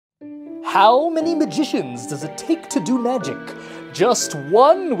How many magicians does it take to do magic? Just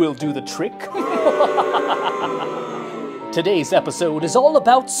one will do the trick. Today's episode is all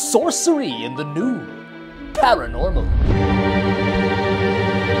about sorcery in the new paranormal.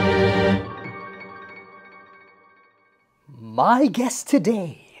 My guest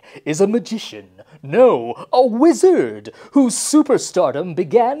today is a magician, no, a wizard, whose superstardom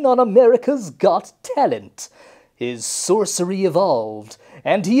began on America's Got Talent. His sorcery evolved,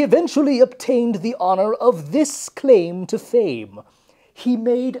 and he eventually obtained the honor of this claim to fame. He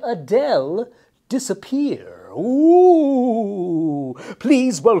made Adele disappear. Ooh!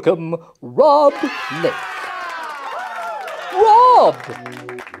 Please welcome Rob Lake. Rob!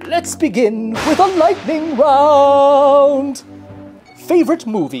 Let's begin with a lightning round. Favorite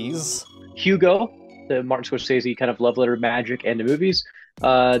movies? Hugo, the Martin Scorsese kind of love letter magic and the movies.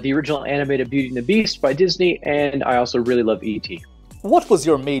 The original animated Beauty and the Beast by Disney, and I also really love E.T. What was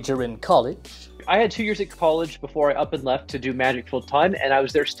your major in college? I had 2 years at college before I up and left to do magic full time, and I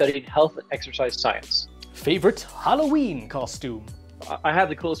was there studying health and exercise science. Favorite Halloween costume? I have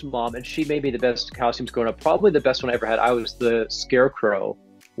the coolest mom, and she made me the best costumes growing up. Probably the best one I ever had. I was the Scarecrow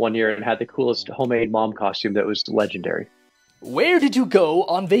one year and had the coolest homemade mom costume that was legendary. Where did you go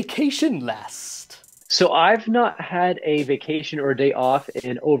on vacation last? So I've not had a vacation or a day off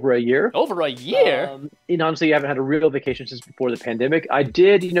in over a year. Over a year? Honestly, I haven't had a real vacation since before the pandemic. I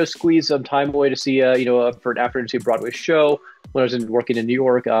did, squeeze some time away to see, for an afternoon to see a Broadway show when I was working in New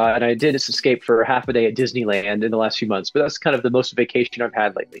York. And I did escape for half a day at Disneyland in the last few months. But that's kind of the most vacation I've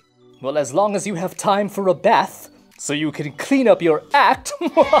had lately. Well, as long as you have time for a bath, so you can clean up your act.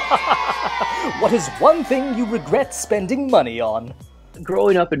 What is one thing you regret spending money on?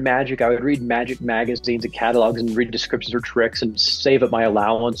 Growing up in magic, I would read magic magazines and catalogs and read descriptions or tricks and save up my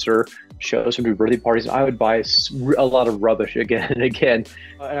allowance or shows from birthday parties. I would buy a lot of rubbish again and again.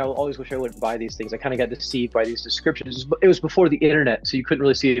 And I always wish I wouldn't buy these things. I kind of got deceived by these descriptions. It was before the internet, so you couldn't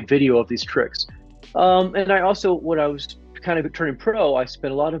really see a video of these tricks. And I also, when I was kind of turning pro, I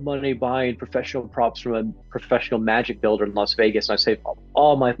spent a lot of money buying professional props from a professional magic builder in Las Vegas, and I saved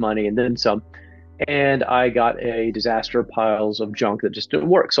all my money and then some. And I got a disaster piles of junk that just didn't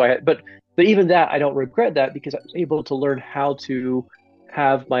work. So but even that, I don't regret that because I was able to learn how to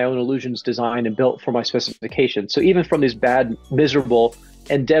have my own illusions designed and built for my specifications. So even from these bad, miserable,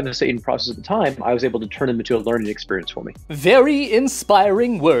 and devastating processes at the time, I was able to turn them into a learning experience for me. Very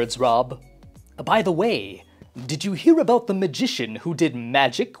inspiring words, Rob. By the way, did you hear about the magician who did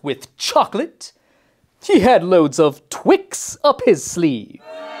magic with chocolate? He had loads of Twix up his sleeve.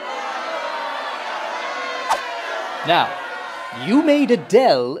 Now, you made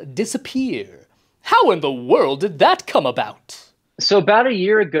Adele disappear. How in the world did that come about? So about a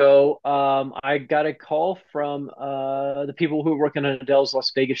year ago, I got a call from the people who were working on Adele's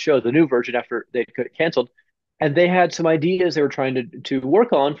Las Vegas show, the new version after they canceled. And they had some ideas they were trying to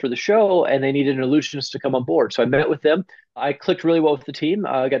work on for the show, and they needed an illusionist to come on board. So I met with them. I clicked really well with the team.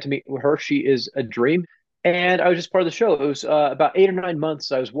 I got to meet with her. She is a dream. And I was just part of the show. It was about 8 or 9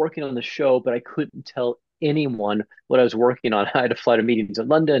 months I was working on the show, but I couldn't tell anyone what I was working on. I had to fly to meetings in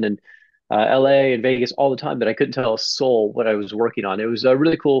London and LA and Vegas all the time, but I couldn't tell a soul what I was working on. It was a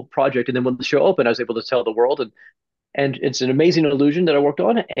really cool project. And then when the show opened, I was able to tell the world. And it's an amazing illusion that I worked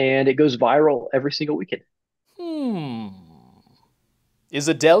on, and it goes viral every single weekend. Is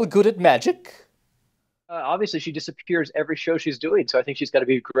Adele good at magic? Obviously, she disappears every show she's doing, so I think she's got to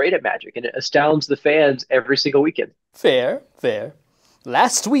be great at magic, and it astounds the fans every single weekend. Fair, fair.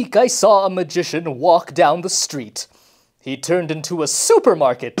 Last week, I saw a magician walk down the street. He turned into a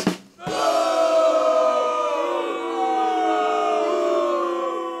supermarket.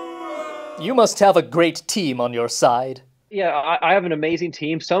 You must have a great team on your side. Yeah, I have an amazing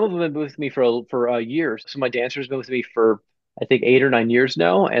team. Some of them have been with me for years. Some of my dancers have been with me for, I think, 8 or 9 years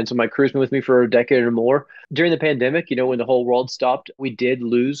now, and some of my crew's been with me for a decade or more. During the pandemic, when the whole world stopped, we did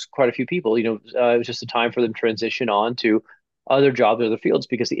lose quite a few people. It was just a time for them to transition on to other jobs, other fields,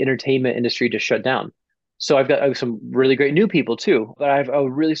 because the entertainment industry just shut down. So I've got some really great new people too, but I have a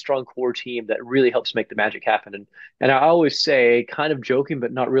really strong core team that really helps make the magic happen. And I always say, kind of joking,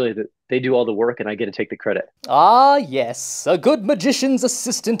 but not really, that they do all the work and I get to take the credit. Ah, yes. A good magician's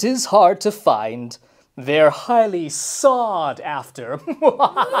assistant is hard to find. They're highly sought after.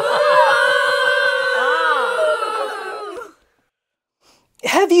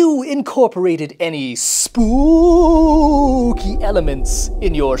 Have you incorporated any spooky elements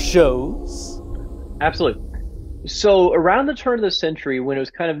in your shows? Absolutely. So around the turn of the century, when it was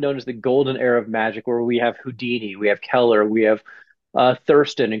kind of known as the golden era of magic, where we have Houdini, we have Keller, we have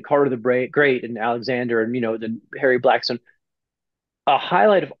Thurston and Carter the Great and Alexander and, then Harry Blackstone, A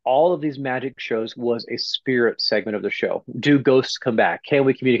highlight of all of these magic shows was a spirit segment of the show. Do ghosts come back? Can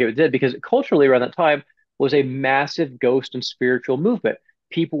we communicate with the dead? Because culturally around that time was a massive ghost and spiritual movement.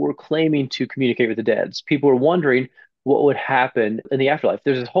 People were claiming to communicate with the dead. People were wondering what would happen in the afterlife.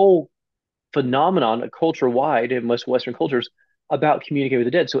 There's this whole phenomenon culture wide in most Western cultures about communicating with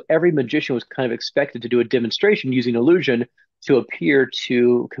the dead. So every magician was kind of expected to do a demonstration using illusion to appear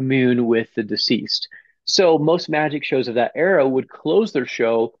to commune with the deceased. So most magic shows of that era would close their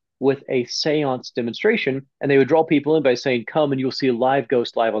show with a seance demonstration, and they would draw people in by saying, "Come and you'll see a live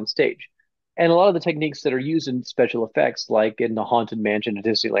ghost live on stage." And a lot of the techniques that are used in special effects, like in the Haunted Mansion at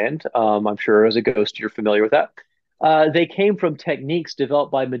Disneyland, I'm sure as a ghost you're familiar with that. They came from techniques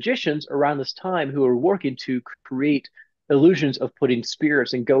developed by magicians around this time who were working to create illusions of putting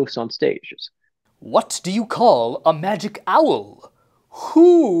spirits and ghosts on stages. What do you call a magic owl?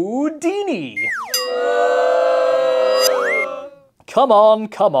 Houdini! Come on,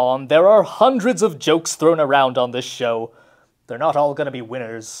 come on. There are hundreds of jokes thrown around on this show. They're not all going to be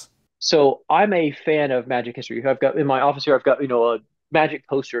winners. So I'm a fan of magic history. I've got in my office here, I've got, magic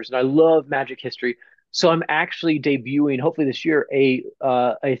posters, and I love magic history. So I'm actually debuting, hopefully this year, a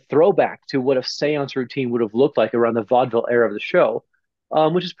throwback to what a seance routine would have looked like around the vaudeville era of the show,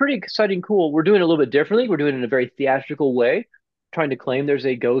 which is pretty exciting, cool. We're doing it a little bit differently. We're doing it in a very theatrical way, trying to claim there's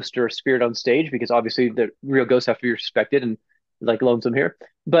a ghost or a spirit on stage because obviously the real ghosts have to be respected and like Lonesome here.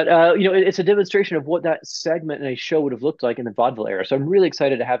 But it's a demonstration of what that segment in a show would have looked like in the vaudeville era. So I'm really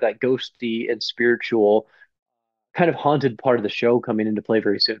excited to have that ghosty and spiritual kind of haunted part of the show coming into play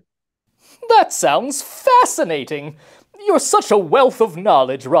very soon. That sounds fascinating. You're such a wealth of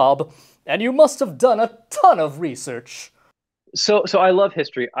knowledge, Rob, and you must have done a ton of research. So I love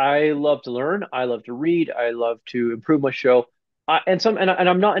history. I love to learn. I love to read. I love to improve my show. And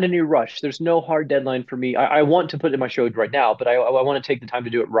I'm not in any rush. There's no hard deadline for me. I want to put in my show right now, but I want to take the time to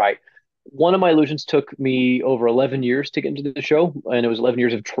do it right. One of my illusions took me over 11 years to get into the show, and it was 11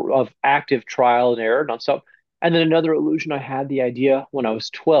 years of active trial and error nonstop. And then another illusion, I had the idea when I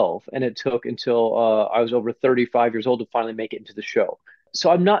was 12, and it took until I was over 35 years old to finally make it into the show. So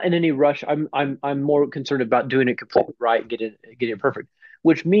I'm not in any rush. I'm more concerned about doing it completely right and getting it perfect,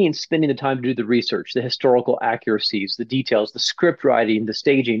 which means spending the time to do the research, the historical accuracies, the details, the script writing, the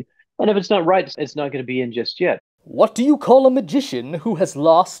staging. And if it's not right, it's not going to be in just yet. What do you call a magician who has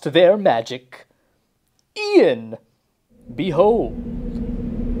lost their magic? Ian, behold.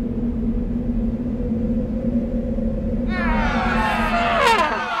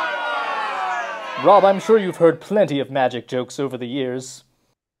 Rob, I'm sure you've heard plenty of magic jokes over the years.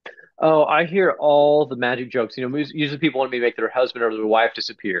 Oh, I hear all the magic jokes. Usually people want me to make their husband or their wife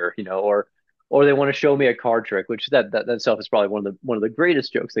disappear, or they want to show me a card trick, which that itself is probably one of the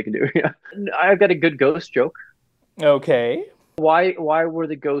greatest jokes they can do. Yeah. I've got a good ghost joke. Okay. Why were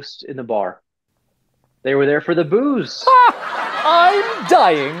the ghosts in the bar? They were there for the booze. I'm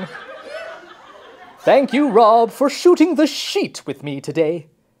dying. Thank you, Rob, for shooting the sheet with me today.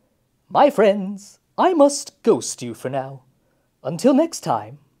 My friends, I must ghost you for now. Until next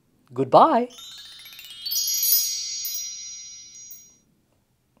time, goodbye.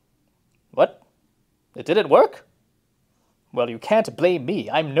 What? It didn't work? Well, you can't blame me.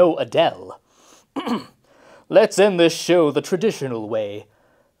 I'm no Adele. Let's end this show the traditional way.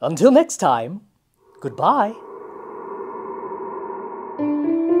 Until next time, goodbye.